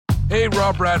Hey,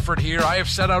 Rob Bradford here. I have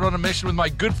set out on a mission with my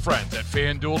good friends at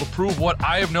FanDuel to prove what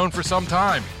I have known for some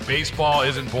time. Baseball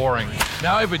isn't boring.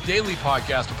 Now I have a daily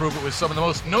podcast to prove it with some of the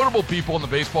most notable people in the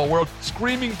baseball world,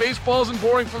 screaming baseball isn't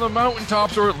boring from the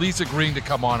mountaintops, or at least agreeing to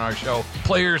come on our show.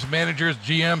 Players, managers,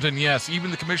 GMs, and yes, even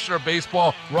the commissioner of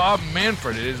baseball, Rob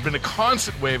Manfred. It has been a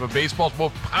constant wave of baseball's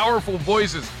most powerful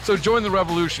voices. So join the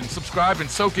revolution. Subscribe and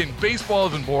soak in Baseball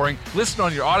Isn't Boring. Listen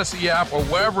on your Odyssey app or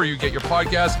wherever you get your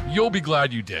podcasts. You'll be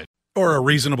glad you did. Or a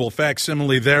reasonable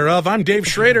facsimile thereof. I'm Dave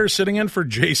Schrader, sitting in for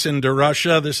Jason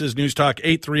DeRusha. This is News Talk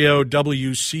 830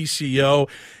 WCCO,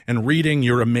 and reading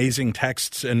your amazing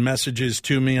texts and messages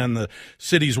to me on the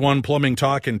Cities One Plumbing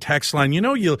Talk and text line. You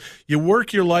know, you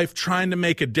work your life trying to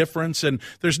make a difference, and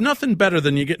there's nothing better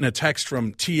than you getting a text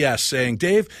from TS saying,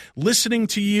 Dave, listening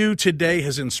to you today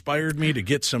has inspired me to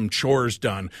get some chores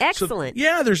done. Excellent. So,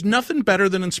 yeah, there's nothing better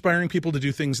than inspiring people to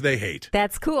do things they hate.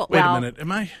 That's cool. Wait a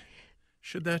minute.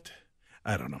 Should that?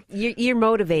 I don't know. You're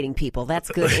motivating people. That's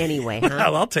good anyway, huh?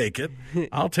 Well, I'll take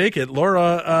it.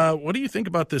 Laura, what do you think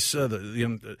about this?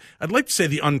 I'd like to say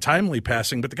the untimely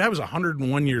passing, but the guy was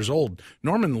 101 years old.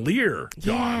 Norman Lear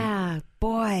gone. Yeah,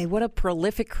 boy, what a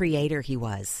prolific creator he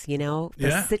was, you know? The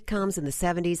sitcoms in the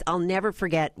 70s. I'll never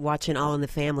forget watching All in the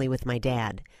Family with my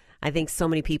dad. I think so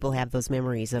many people have those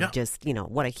memories of just, you know,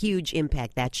 what a huge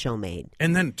impact that show made.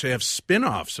 And then to have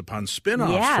spin-offs upon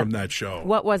spin-offs from that show.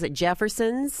 What was it,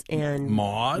 Jeffersons and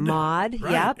Maude,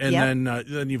 right. And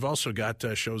then you've also got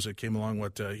shows that came along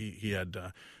with, he had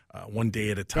One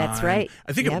Day at a Time. That's right.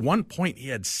 I think at one point he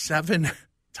had 7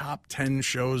 top 10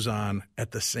 shows on at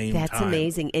the same time. That's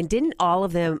amazing. And didn't all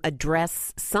of them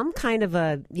address some kind of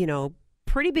a, you know,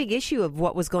 pretty big issue of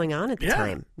what was going on at the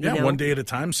time. You know? One Day at a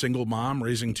Time, single mom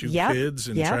raising 2 kids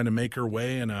and trying to make her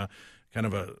way in a kind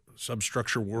of a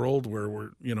substructure world where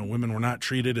women were not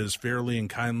treated as fairly and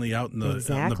kindly out in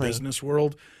the business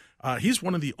world. He's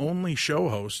one of the only show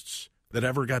hosts that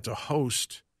ever got to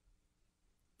host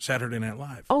Saturday Night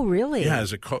Live. Oh, really? Yeah,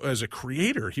 as a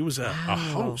creator, he was a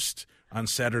host on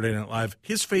Saturday Night Live.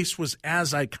 His face was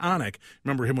as iconic.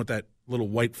 Remember him with that little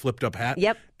white flipped-up hat?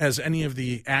 Yep. As any of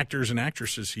the actors and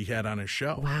actresses he had on his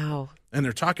show. Wow. And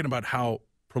they're talking about how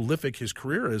prolific his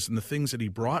career is and the things that he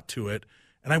brought to it.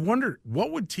 And I wonder,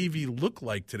 what would TV look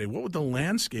like today? What would the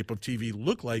landscape of TV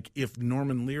look like if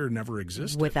Norman Lear never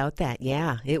existed? Without that,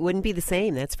 yeah. It wouldn't be the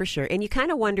same, that's for sure. And you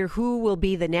kind of wonder who will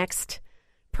be the next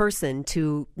person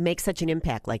to make such an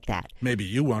impact like that. Maybe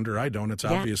you wonder. I don't. It's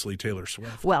obviously Taylor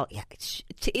Swift. Well, yeah,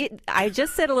 I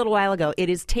just said a little while ago, it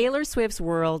is Taylor Swift's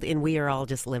world, and we are all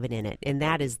just living in it, and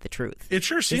that is the truth. It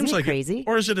sure seems like crazy.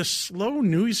 Or is it a slow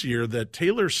news year that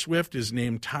Taylor Swift is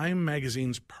named Time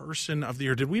Magazine's Person of the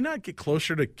Year? Did we not get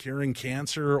closer to curing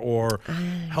cancer or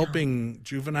helping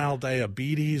juvenile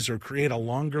diabetes or create a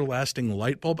longer-lasting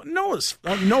light bulb? No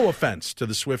offense to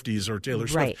the Swifties or Taylor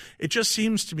Swift. Right. It just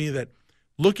seems to me that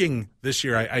looking this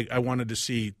year, I wanted to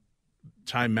see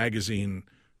Time Magazine,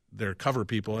 their cover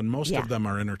people, and most of them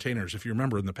are entertainers. If you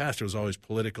remember, in the past, it was always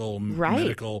political,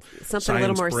 medical, something a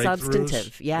little more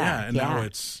substantive. And now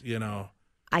it's,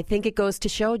 I think it goes to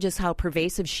show just how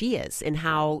pervasive she is and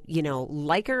how,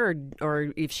 like her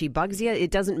or if she bugs you, it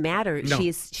doesn't matter. No.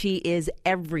 She is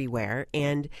everywhere.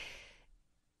 And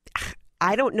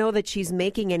I don't know that she's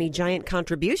making any giant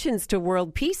contributions to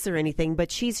world peace or anything,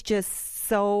 but she's just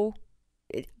so...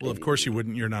 Well, of course you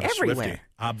wouldn't. You're not everywhere. a Swiftie.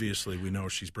 Obviously, we know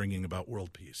she's bringing about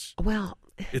world peace. Well,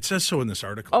 it says so in this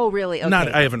article. Oh, really? Okay.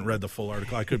 I haven't read the full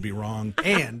article. I could be wrong.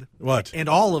 And what? And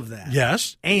all of that.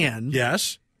 Yes. And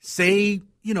yes. Say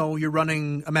you're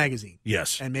running a magazine.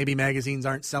 Yes. And maybe magazines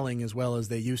aren't selling as well as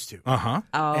they used to. Uh-huh.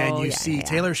 Oh, and you see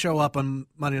Taylor show up on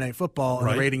Monday Night Football and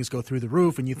the ratings go through the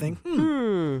roof, and you think,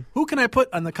 who can I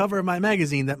put on the cover of my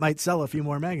magazine that might sell a few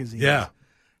more magazines? Yeah.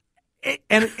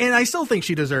 And I still think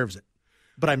she deserves it.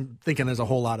 But I'm thinking there's a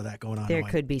whole lot of that going on. There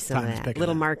could be some of that.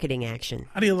 Little marketing action.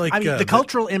 How do you like the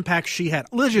cultural impact she had,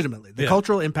 legitimately, the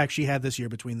cultural impact she had this year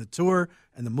between the tour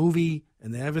and the movie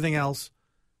and everything else?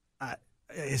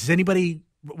 Is anybody,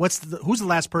 who's the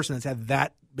last person that's had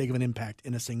that big of an impact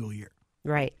in a single year?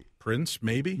 Right. Prince,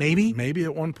 maybe? Maybe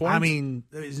at one point. I mean,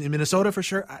 in Minnesota for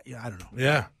sure. I don't know.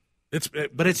 Yeah.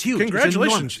 But it's huge.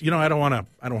 Congratulations. It's I don't want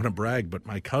to brag, but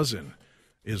my cousin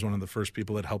is one of the first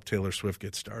people that helped Taylor Swift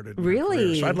get started.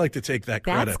 Really? So I'd like to take that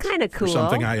credit. That's kind of cool. For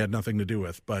something I had nothing to do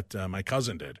with, but my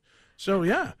cousin did. So,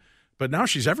 yeah. But now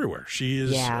she's everywhere. She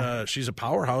is she's a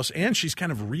powerhouse, and she's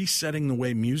kind of resetting the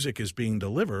way music is being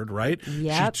delivered, right?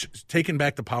 Yep. She's taken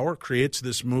back the power, creates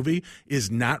this movie, is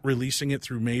not releasing it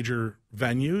through major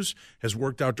venues, has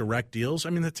worked out direct deals. I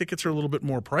mean, the tickets are a little bit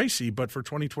more pricey, but for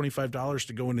 $20, $25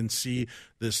 to go in and see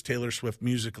this Taylor Swift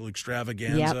musical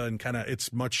extravaganza, and kind of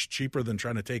it's much cheaper than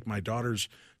trying to take my daughters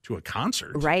to a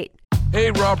concert. Right. Hey,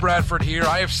 Rob Bradford here.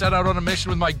 I have set out on a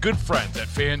mission with my good friends at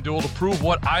FanDuel to prove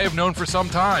what I have known for some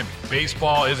time.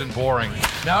 Baseball isn't boring.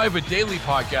 Now I have a daily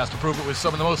podcast to prove it with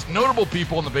some of the most notable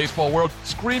people in the baseball world,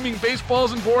 screaming baseball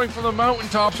isn't boring from the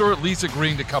mountaintops, or at least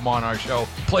agreeing to come on our show.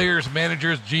 Players,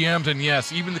 managers, GMs, and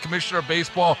yes, even the commissioner of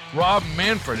baseball, Rob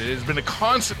Manfred. It has been a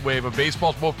constant wave of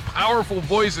baseball's most powerful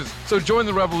voices. So join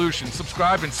the revolution.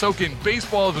 Subscribe and soak in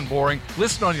Baseball Isn't Boring.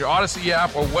 Listen on your Odyssey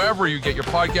app or wherever you get your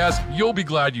podcasts. You'll be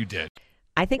glad you did.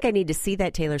 I think I need to see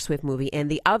that Taylor Swift movie.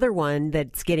 And the other one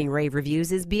that's getting rave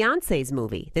reviews is Beyonce's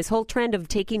movie. This whole trend of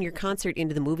taking your concert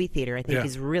into the movie theater, I think,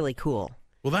 is really cool.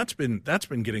 Well, that's been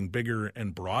getting bigger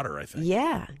and broader, I think.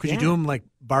 Yeah. Could you do them like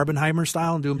Barbenheimer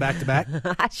style and do them back to back?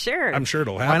 Sure. I'm sure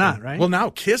it'll happen. Why not, right? Well, now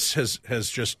Kiss has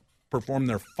just performed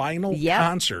their final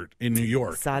concert in New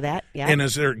York. Saw that, yeah. And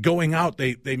as they're going out,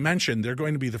 they mentioned they're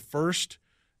going to be the first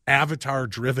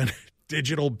Avatar-driven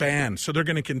digital band. So they're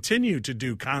going to continue to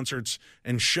do concerts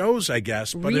and shows, I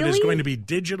guess, but it is going to be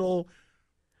digital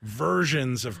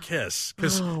versions of Kiss.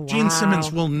 Because Gene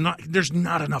Simmons will not, there's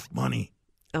not enough money.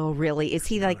 Oh, really? Is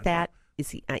he like that? Is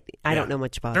he? I don't know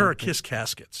much about him. There are Kiss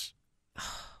caskets.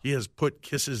 He has put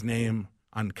Kiss's name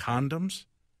on condoms,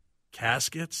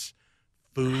 caskets,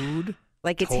 food.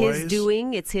 Like it's toys. his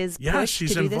doing? It's his push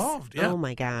he's to do involved. This? Yeah. Oh,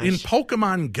 my gosh. In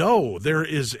Pokemon Go, there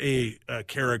is a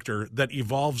character that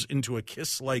evolves into a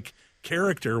Kiss-like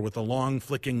character with a long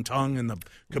flicking tongue and the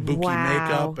kabuki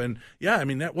makeup. And, yeah, I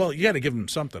mean, you got to give him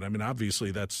something. I mean,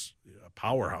 obviously, that's a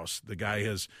powerhouse. The guy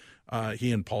has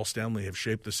he and Paul Stanley have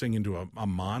shaped this thing into a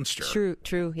monster.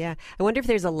 True, yeah. I wonder if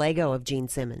there's a Lego of Gene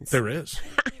Simmons. There is.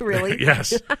 Really?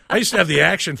 Yes. I used to have the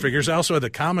action figures. I also had the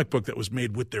comic book that was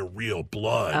made with their real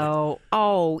blood.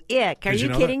 Ick. Are you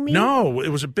kidding me? No, it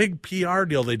was a big PR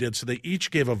deal they did. So they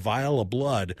each gave a vial of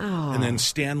blood. And then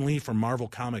Stan Lee from Marvel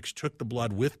Comics took the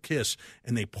blood with Kiss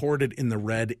and they poured it in the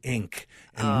red ink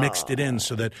and mixed it in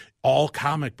so that all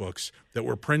comic books that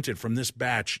were printed from this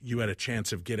batch, you had a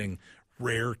chance of getting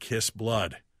rare Kiss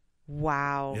blood.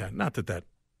 Wow. Yeah, not that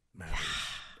matters.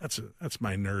 That's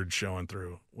my nerd showing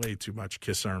through. Way too much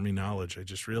Kiss Army knowledge, I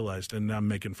just realized, and I'm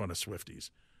making fun of Swifties.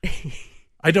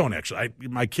 I don't actually.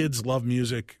 My kids love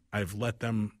music. I've let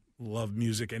them love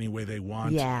music any way they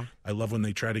want. Yeah. I love when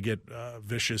they try to get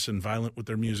vicious and violent with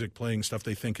their music, playing stuff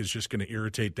they think is just going to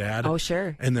irritate Dad. Oh,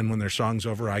 sure. And then when their song's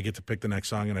over, I get to pick the next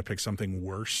song, and I pick something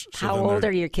worse. So how old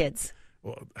are your kids?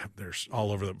 Well, there's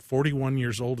all over them. 41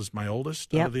 years old is my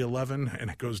oldest out of the 11, and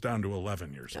it goes down to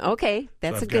 11 years old. Okay,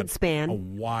 that's so a good span. A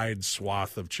wide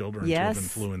swath of children who have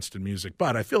influenced in music.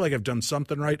 But I feel like I've done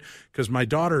something right because my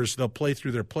daughters, they'll play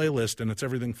through their playlist, and it's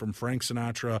everything from Frank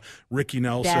Sinatra, Ricky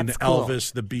Nelson,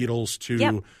 Elvis, the Beatles,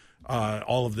 to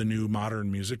all of the new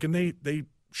modern music. And they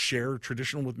share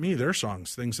traditional with me, their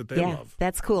songs, things that they love.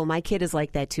 That's cool. My kid is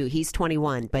like that too. He's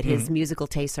 21, but his musical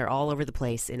tastes are all over the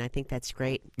place, and I think that's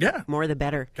great. Yeah. More the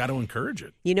better. Got to encourage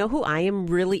it. You know who I am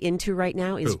really into right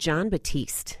now is John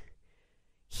Batiste.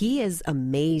 He is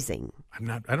amazing.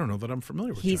 I don't know that I'm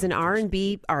familiar with He's John an Batiste.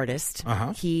 R&B artist.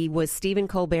 Uh-huh. He was Stephen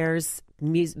Colbert's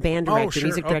band director,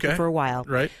 music director for a while.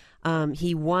 Right.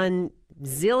 He won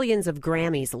zillions of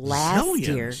Grammys last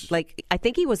year. Like, I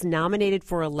think he was nominated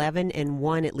for 11 and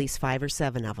won at least 5 or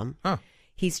 7 of them. Huh.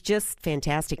 He's just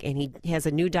fantastic, and he has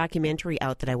a new documentary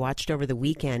out that I watched over the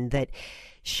weekend that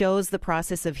shows the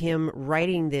process of him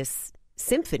writing this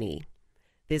symphony,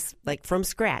 this like from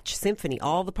scratch symphony,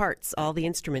 all the parts, all the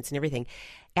instruments and everything,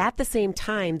 at the same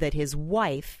time that his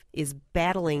wife is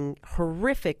battling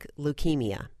horrific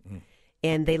leukemia.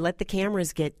 And they let the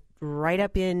cameras get right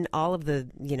up in all of the,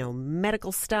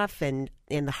 medical stuff and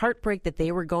the heartbreak that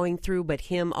they were going through, but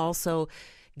him also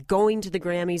going to the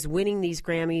Grammys, winning these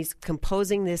Grammys,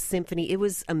 composing this symphony. It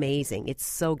was amazing. It's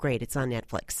so great. It's on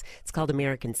Netflix. It's called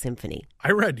American Symphony. I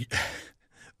read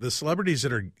the celebrities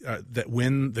that are that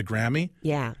win the Grammy.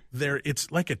 Yeah.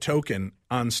 It's like a token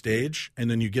on stage,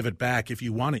 and then you give it back. If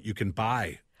you want it, you can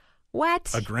buy a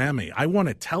Grammy. I won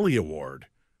a Telly Award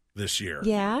this year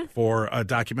for a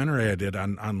documentary I did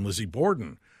on Lizzie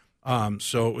Borden.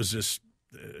 So it was this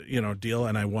deal,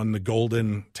 and I won the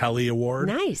Golden Telly Award.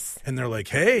 Nice. And they're like,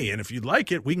 hey, and if you'd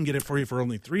like it, we can get it for you for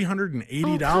only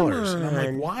 $380. And I'm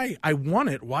like, why? I won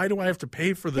it. Why do I have to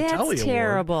pay for the Telly Award? That's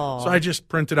terrible. So I just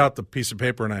printed out the piece of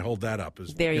paper and I hold that up.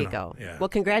 There you go. Yeah. Well,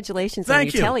 congratulations Thank on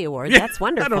your you. Telly Award. Yeah, That's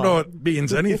wonderful. I don't know if it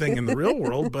means anything in the real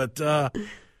world, but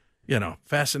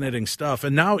fascinating stuff.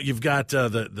 And now you've got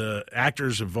the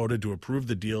actors have voted to approve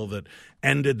the deal that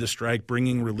ended the strike,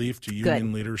 bringing relief to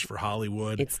union leaders for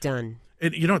Hollywood. It's done.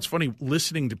 It's funny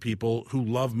listening to people who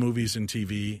love movies and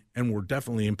TV and were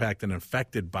definitely impacted and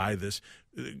affected by this,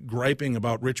 griping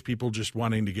about rich people just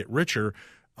wanting to get richer.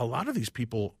 A lot of these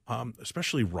people,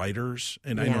 especially writers,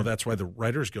 and I know that's why the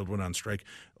Writers Guild went on strike,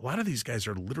 a lot of these guys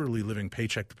are literally living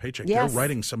paycheck to paycheck. Yes. They're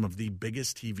writing some of the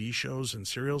biggest TV shows and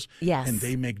serials, yes, and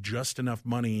they make just enough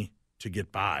money to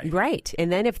get by. Right.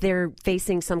 And then if they're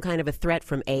facing some kind of a threat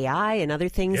from AI and other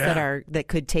things that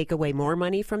could take away more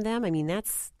money from them, I mean,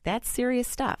 that's serious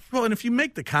stuff. Well, and if you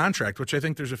make the contract, which I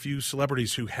think there's a few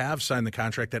celebrities who have signed the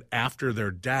contract that after their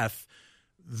death,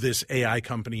 this AI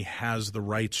company has the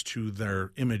rights to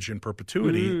their image in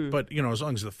perpetuity. But, as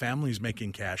long as the family's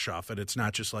making cash off it, it's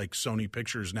not just like Sony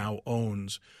Pictures now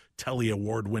owns Telly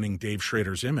Award-winning Dave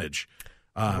Schrader's image.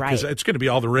 Because it's going to be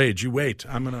all the rage. You wait.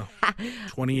 I'm going to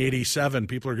 2087.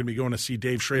 People are going to be going to see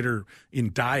Dave Schrader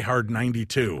in Die Hard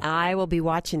 92. I will be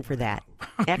watching for that.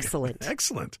 Excellent.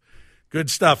 Excellent. Good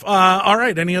stuff. All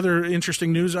right. Any other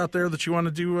interesting news out there that you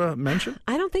wanted to mention?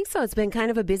 I don't think so. It's been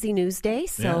kind of a busy news day.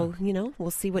 So,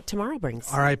 we'll see what tomorrow brings.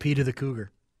 R.I.P. to the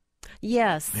Cougar.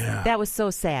 Yes. that was so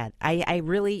sad. I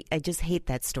just hate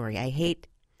that story. I hate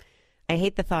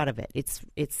the thought of it.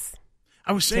 It's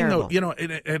I was saying, terrible.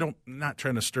 though, not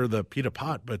trying to stir the pita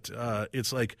pot, but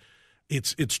it's like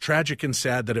it's tragic and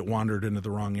sad that it wandered into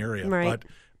the wrong area. Right. But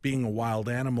being a wild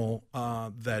animal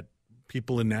that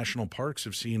people in national parks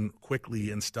have seen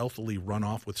quickly and stealthily run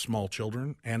off with small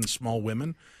children and small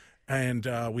women. And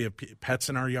we have pets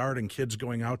in our yard and kids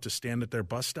going out to stand at their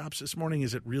bus stops this morning.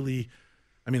 Is it really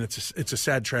 – I mean, it's a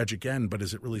sad, tragic end, but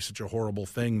is it really such a horrible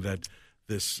thing that –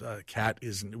 this cat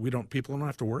people don't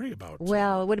have to worry about.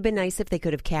 Well, it would have been nice if they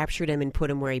could have captured him and put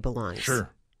him where he belongs. Sure.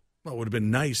 Well, it would have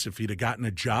been nice if he'd have gotten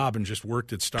a job and just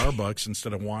worked at Starbucks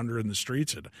instead of wandering the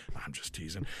streets. I'm just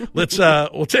teasing.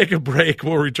 We'll take a break.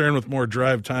 We'll return with more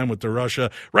Drive Time with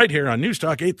DeRusha right here on News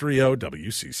Talk 830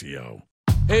 WCCO.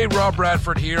 Hey, Rob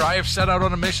Bradford here. I have set out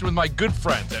on a mission with my good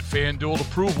friends at FanDuel to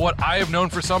prove what I have known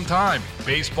for some time.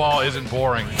 Baseball isn't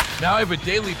boring. Now I have a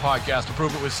daily podcast to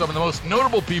prove it with some of the most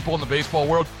notable people in the baseball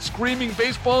world, screaming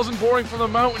baseball isn't boring from the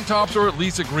mountaintops, or at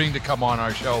least agreeing to come on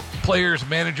our show. Players,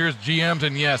 managers, GMs,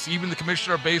 and yes, even the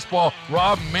commissioner of baseball,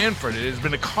 Rob Manfred. It has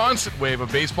been a constant wave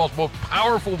of baseball's most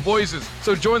powerful voices.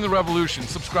 So join the revolution.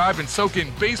 Subscribe and soak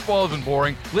in Baseball Isn't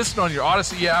Boring. Listen on your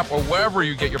Odyssey app or wherever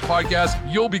you get your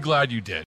podcasts. You'll be glad you did.